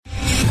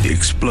The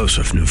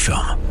explosive new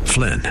film,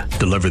 Flynn,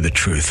 Deliver the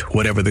Truth,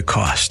 Whatever the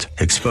Cost,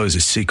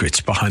 exposes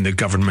secrets behind the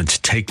government's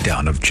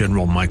takedown of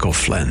General Michael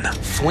Flynn.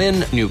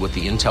 Flynn knew what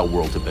the intel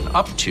world had been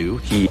up to.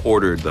 He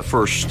ordered the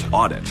first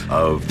audit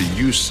of the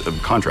use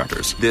of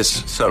contractors.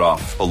 This set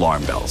off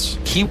alarm bells.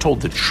 He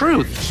told the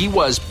truth. He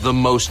was the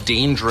most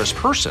dangerous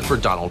person for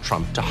Donald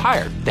Trump to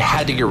hire. They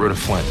had to get rid of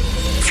Flynn.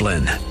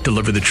 Flynn,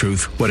 Deliver the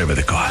Truth, Whatever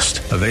the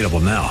Cost. Available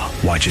now.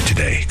 Watch it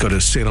today. Go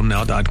to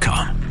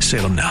salemnow.com.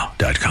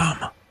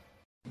 salemnow.com.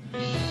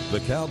 The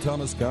Cal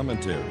Thomas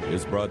Commentary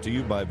is brought to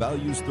you by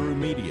Values Through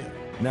Media.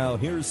 Now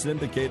here's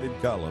syndicated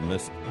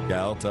columnist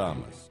Cal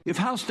Thomas. If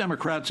House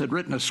Democrats had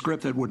written a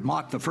script that would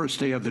mock the first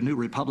day of the new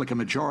Republican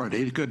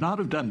majority, it could not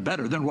have done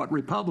better than what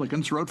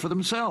Republicans wrote for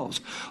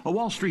themselves. A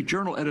Wall Street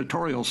Journal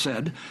editorial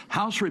said,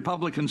 House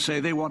Republicans say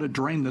they want to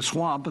drain the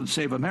swamp and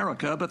save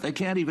America, but they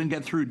can't even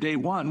get through day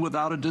one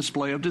without a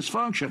display of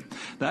dysfunction.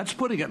 That's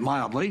putting it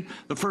mildly.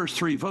 The first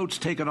three votes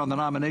taken on the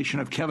nomination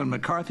of Kevin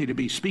McCarthy to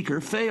be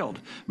Speaker failed.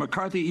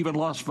 McCarthy even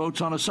lost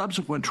votes on a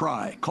subsequent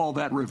try. Call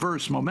that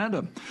reverse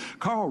momentum.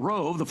 Karl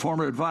Rove, the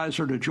former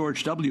advisor to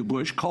George W.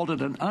 Bush, called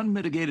it an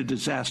unmitigated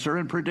disaster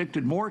and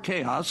predicted more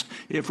chaos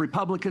if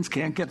Republicans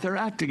can't get their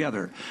act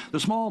together. The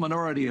small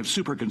minority of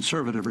super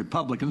conservative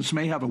Republicans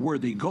may have a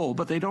worthy goal,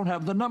 but they don't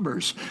have the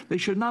numbers. They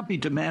should not be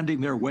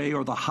demanding their way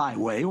or the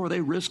highway, or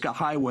they risk a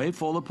highway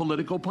full of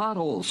political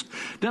potholes.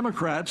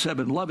 Democrats have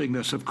been loving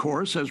this, of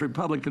course, as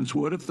Republicans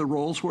would if the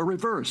roles were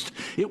reversed.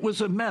 It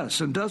was a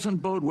mess and doesn't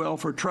bode well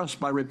for trust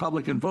by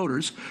Republican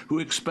voters who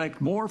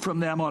expect more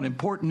from them on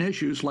important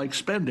issues like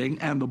spending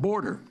and the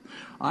border.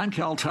 I'm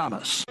Cal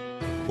Thomas.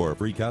 For a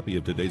free copy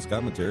of today's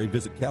commentary,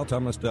 visit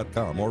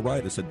calthomas.com or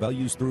write us at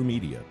Values Through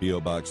Media,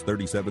 P.O. Box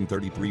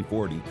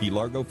 373340, Key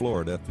Largo,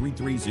 Florida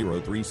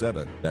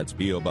 33037. That's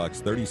P.O. Box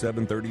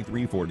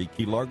 373340,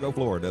 Key Largo,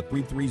 Florida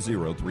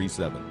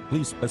 33037.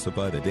 Please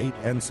specify the date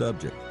and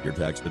subject. Your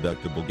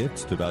tax-deductible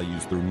gifts to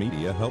Values Through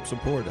Media help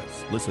support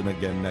us. Listen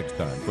again next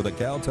time for the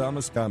Cal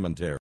Thomas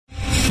Commentary.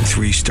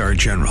 Three-star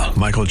General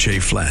Michael J.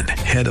 Flynn,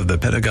 head of the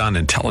Pentagon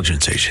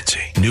Intelligence Agency,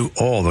 knew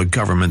all the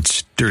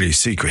government's dirty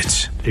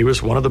secrets. He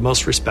was one of the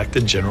most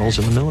respected generals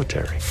in the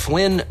military.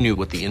 Flynn knew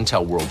what the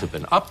intel world had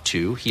been up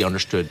to. He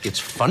understood its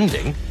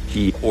funding.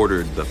 He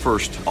ordered the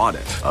first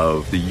audit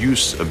of the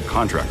use of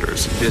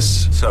contractors.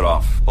 This set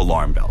off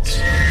alarm bells.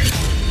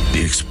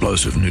 The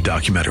explosive new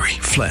documentary,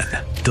 Flynn,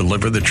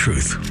 Deliver the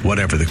Truth,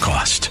 Whatever the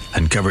Cost,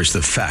 uncovers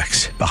the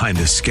facts behind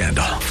this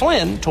scandal.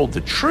 Flynn told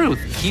the truth.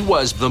 He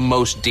was the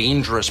most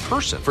dangerous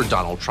person for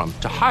Donald Trump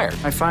to hire.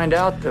 I find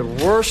out the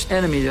worst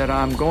enemy that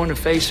I'm going to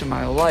face in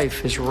my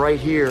life is right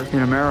here in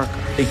America.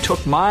 They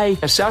took my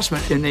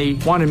assessment and they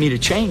wanted me to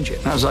change it.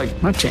 And I was like,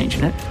 I'm not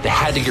changing it. They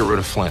had to get rid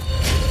of Flynn.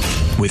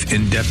 With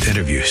in-depth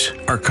interviews,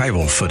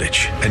 archival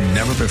footage, and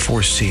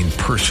never-before-seen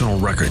personal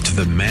records of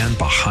the man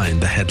behind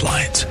the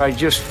headlines. I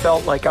just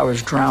felt like I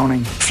was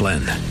drowning.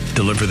 Flynn,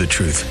 Deliver the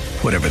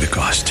Truth, Whatever the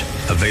Cost.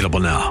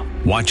 Available now.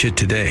 Watch it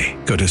today.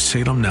 Go to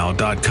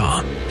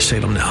salemnow.com.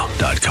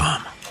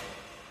 salemnow.com.